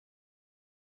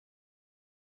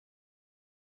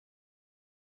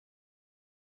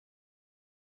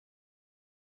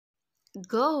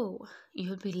Go,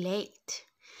 you'll be late.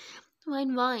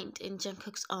 Wine whined in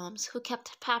Jungkook's arms, who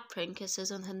kept peppering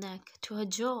kisses on her neck to her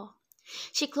jaw.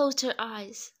 She closed her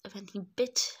eyes when he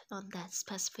bit on that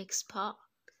specific spot.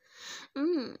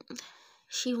 Mmm,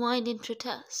 she whined in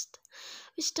protest,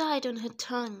 which died on her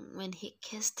tongue when he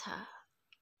kissed her.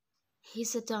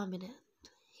 He's a dominant.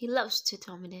 He loves to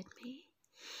dominate me.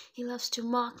 He loves to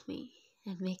mark me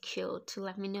and make sure to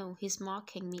let me know he's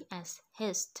marking me as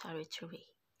his territory.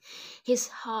 He's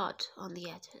hard on the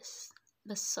edges,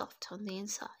 but soft on the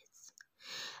insides.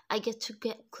 I get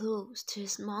close to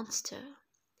his monster.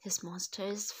 His monster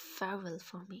is feral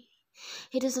for me.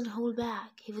 He doesn't hold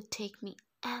back. He would take me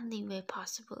anywhere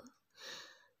possible.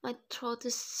 My throat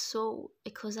is sore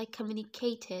because I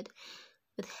communicated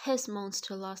with his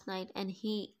monster last night and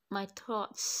he my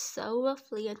throat so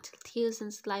roughly until tears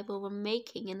and saliva were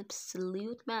making an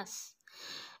absolute mess.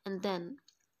 And then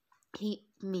he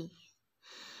me.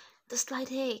 The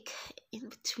slight ache in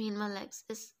between my legs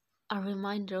is a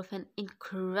reminder of an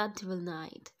incredible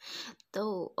night,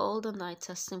 though all the nights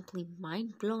are simply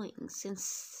mind blowing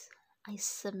since I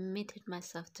submitted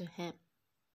myself to him.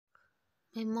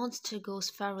 My monster goes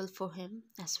feral for him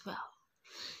as well.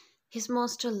 His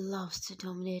monster loves to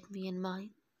dominate me and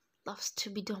mine, loves to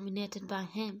be dominated by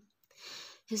him.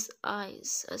 His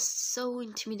eyes are so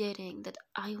intimidating that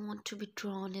I want to be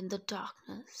drawn in the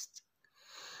darkness,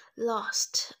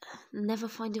 lost, never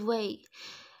find a way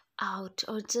out,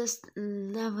 or just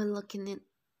never looking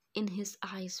in his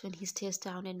eyes when he stares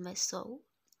down at my soul.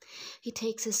 He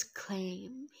takes his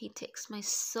claim, he takes my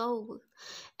soul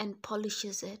and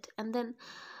polishes it and then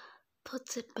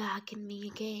puts it back in me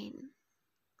again.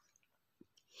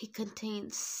 He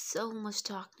contains so much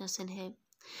darkness in him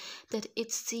that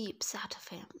it seeps out of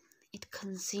him. It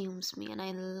consumes me, and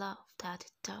I love that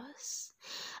it does.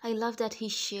 I love that he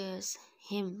shares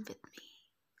him with me.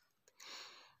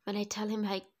 When I tell him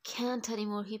I can't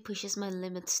anymore, he pushes my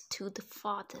limits to the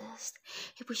farthest.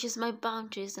 He pushes my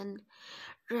boundaries and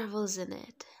revels in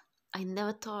it. I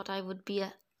never thought I would be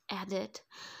at it,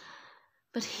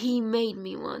 but he made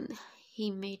me one.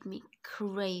 He made me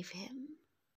crave him.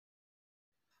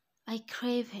 I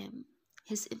crave him,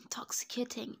 his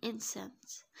intoxicating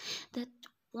incense that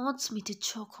wants me to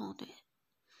choke on it,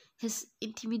 his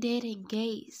intimidating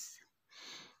gaze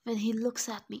when he looks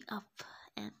at me up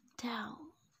and down,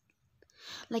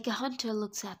 like a hunter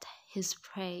looks at his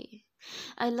prey.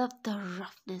 I love the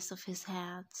roughness of his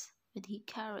hands when he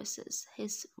caresses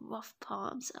his rough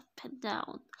palms up and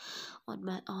down on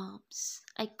my arms.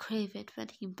 I crave it when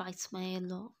he bites my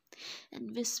earlobe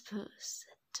and whispers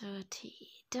dirty,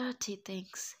 dirty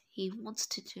things he wants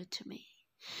to do to me.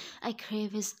 I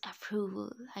crave his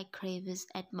approval, I crave his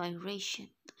admiration,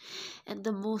 and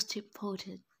the most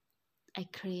important, I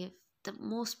crave the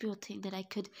most pure thing that I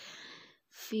could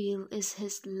feel is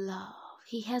his love.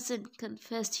 He hasn't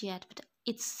confessed yet, but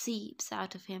it seeps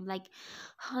out of him like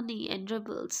honey and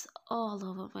dribbles all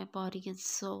over my body and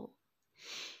soul.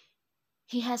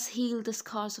 He has healed the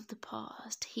scars of the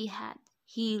past. He had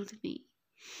healed me.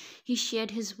 He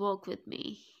shared his work with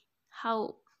me.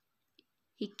 How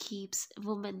he keeps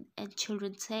women and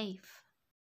children safe.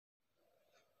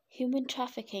 Human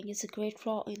trafficking is a great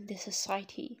flaw in this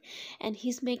society, and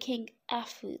he's making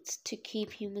efforts to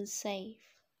keep humans safe.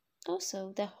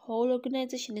 Also, the whole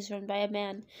organization is run by a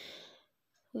man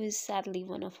who is sadly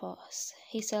one of us.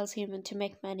 He sells humans to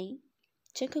make money.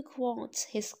 Jungkook wants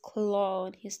his claw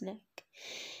on his neck.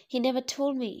 He never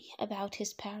told me about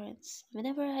his parents.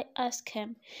 Whenever I ask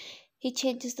him, he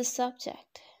changes the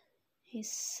subject.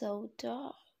 He's so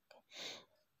dark.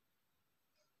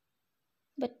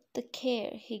 But the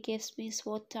care he gives me is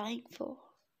worth dying for.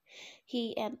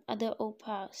 He and other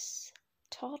oppas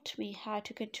taught me how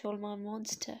to control my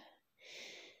monster.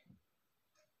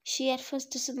 She at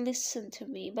first doesn't listen to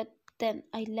me, but then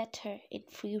I let her in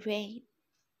free rein,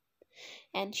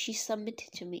 and she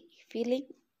submitted to me.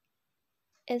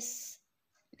 Is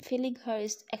feeling her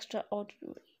is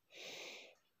extraordinary.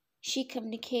 She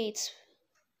communicates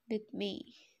with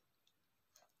me.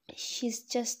 She's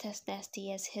just as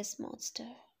nasty as his monster.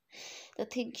 The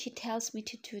thing she tells me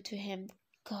to do to him,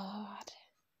 God,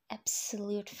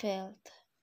 absolute filth.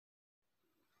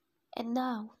 And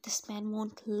now this man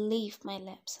won't leave my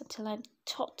lips until I'm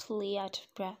totally out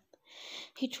of breath.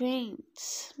 He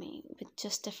drains me with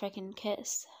just a freaking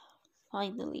kiss.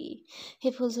 Finally,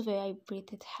 he pulls away. I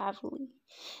breathed heavily.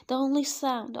 The only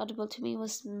sound audible to me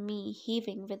was me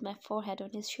heaving with my forehead on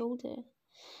his shoulder.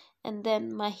 And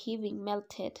then my heaving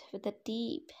melted with a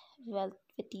deep,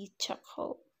 velvety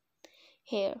chuckle.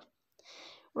 Here,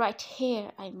 right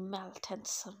here, I melt and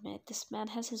submit. This man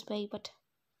has his way, but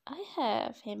I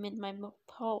have him in my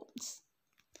poems.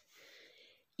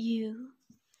 You,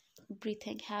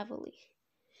 breathing heavily.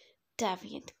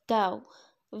 Deviant, go.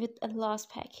 With a last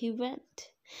peck he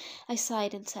went. I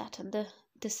sighed and sat on the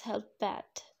disheveled bed.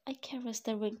 I caressed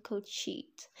the wrinkled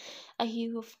sheet. A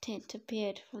hue of tint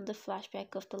appeared from the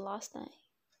flashback of the last night.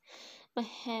 My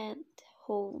hand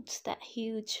holds that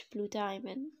huge blue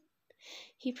diamond.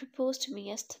 He proposed to me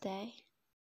yesterday.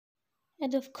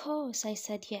 And of course I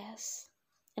said yes.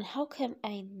 And how come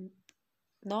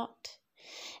not?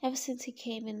 Ever since he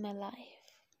came in my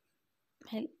life.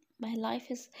 My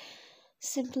life is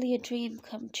simply a dream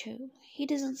come true. He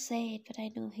doesn't say it, but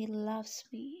I know he loves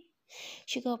me.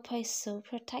 Sugarpa is so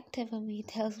protective of me,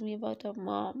 tells me about her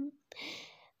mom.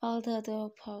 All the other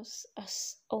opals are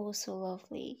oh so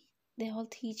lovely. They all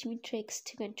teach me tricks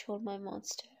to control my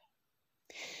monster.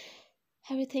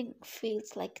 Everything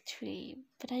feels like a dream,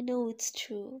 but I know it's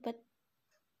true. But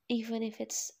even if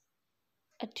it's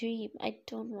a dream, I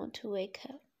don't want to wake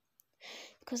up.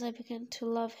 Because I began to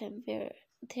love him where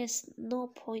there's no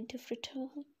point of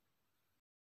return.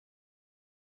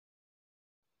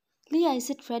 Leah, is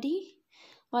it ready?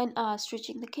 Vine asked,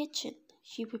 reaching the kitchen.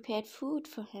 She prepared food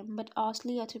for him, but asked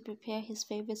Leah to prepare his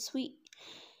favorite sweet.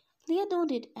 Leah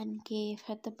nodded and gave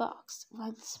her the box.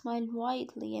 Vine smiled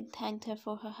widely and thanked her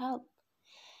for her help.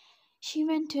 She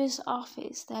went to his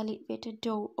office. The elevator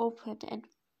door opened, and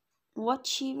what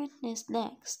she witnessed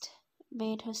next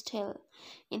made her still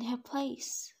in her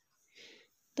place.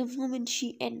 The woman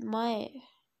she admired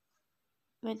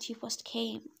when she first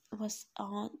came was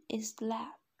on his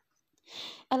lap.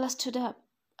 Ella stood up.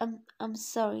 I'm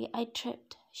sorry, I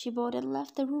tripped. She bowed and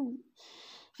left the room,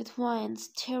 with Wine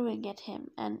staring at him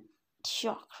and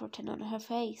shock written on her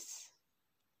face.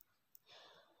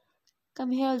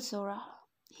 Come here, Zora.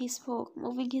 He spoke,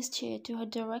 moving his chair to her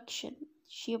direction.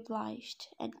 She obliged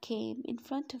and came in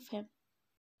front of him.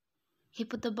 He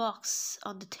put the box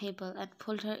on the table and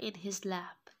pulled her in his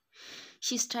lap.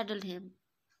 She straddled him.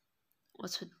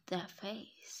 What's with that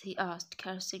face? He asked,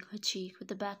 caressing her cheek with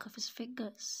the back of his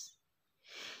fingers.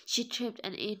 She tripped,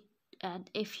 and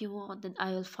if you want, then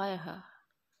I will fire her.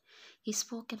 He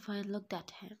spoke, and Vine looked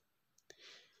at him.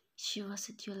 She was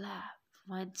at your lap.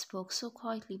 Vine spoke so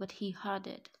quietly, but he heard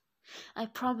it. I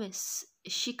promise.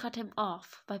 She cut him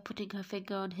off by putting her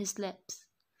finger on his lips.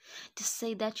 Just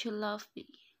say that you love me,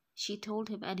 she told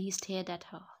him, and he stared at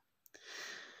her.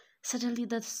 Suddenly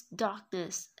the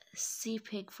darkness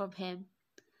seeping from him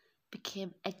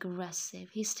became aggressive.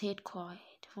 He stayed quiet.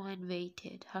 Vine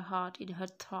waited, her heart in her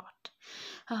throat,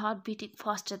 her heart beating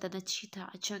faster than a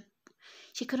cheetah.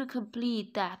 She couldn't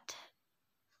complete that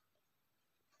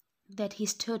he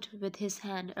stood with his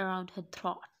hand around her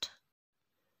throat.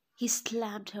 He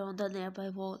slammed her on the nearby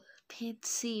wall. Pain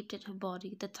seeped in her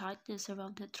body. The tightness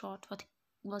around her throat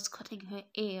was cutting her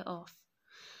air off.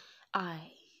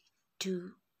 I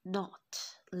do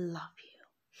not love you.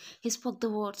 He spoke the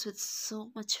words with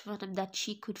so much venom that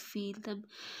she could feel them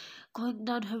going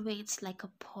down her veins like a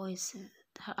poison.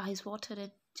 Her eyes watered,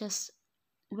 and just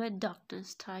when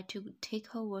darkness tried to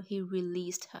take over, he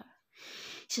released her.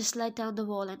 She slid down the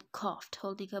wall and coughed,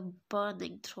 holding a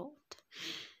burning throat,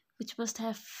 which must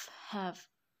have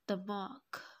the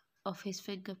mark of his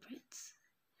fingerprints.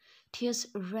 Tears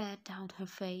ran down her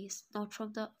face, not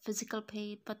from the physical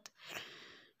pain, but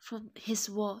from his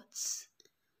words.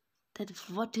 Then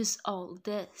what is all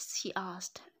this? She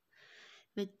asked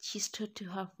when she stood to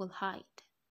her full height.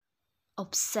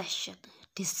 Obsession,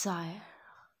 desire,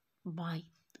 mine.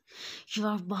 You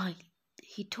are mine,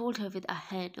 he told her with a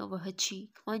hand over her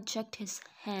cheek. One jerked his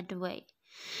hand away.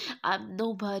 I'm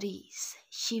nobody's,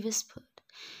 she whispered.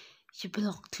 You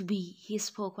belong to me, he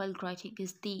spoke while grinding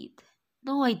his teeth.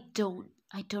 No, I don't.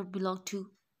 I don't belong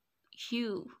to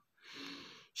you,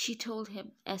 she told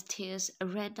him as tears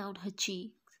ran down her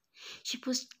cheeks. She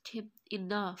pushed him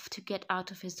enough to get out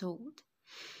of his hold.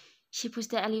 She pushed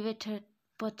the elevator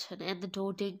button and the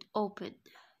door dinged open.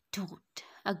 Don't.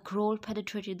 A growl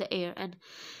penetrated the air and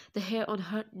the hair on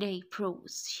her neck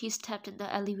rose. She stepped in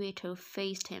the elevator,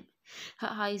 faced him. Her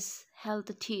eyes held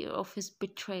the tear of his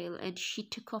betrayal, and she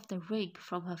took off the ring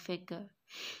from her finger.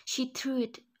 She threw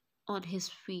it on his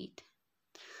feet.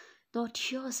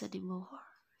 Not yours anymore,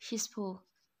 she spoke,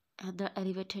 and the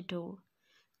elevator door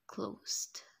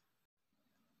closed.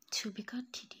 To be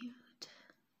continued.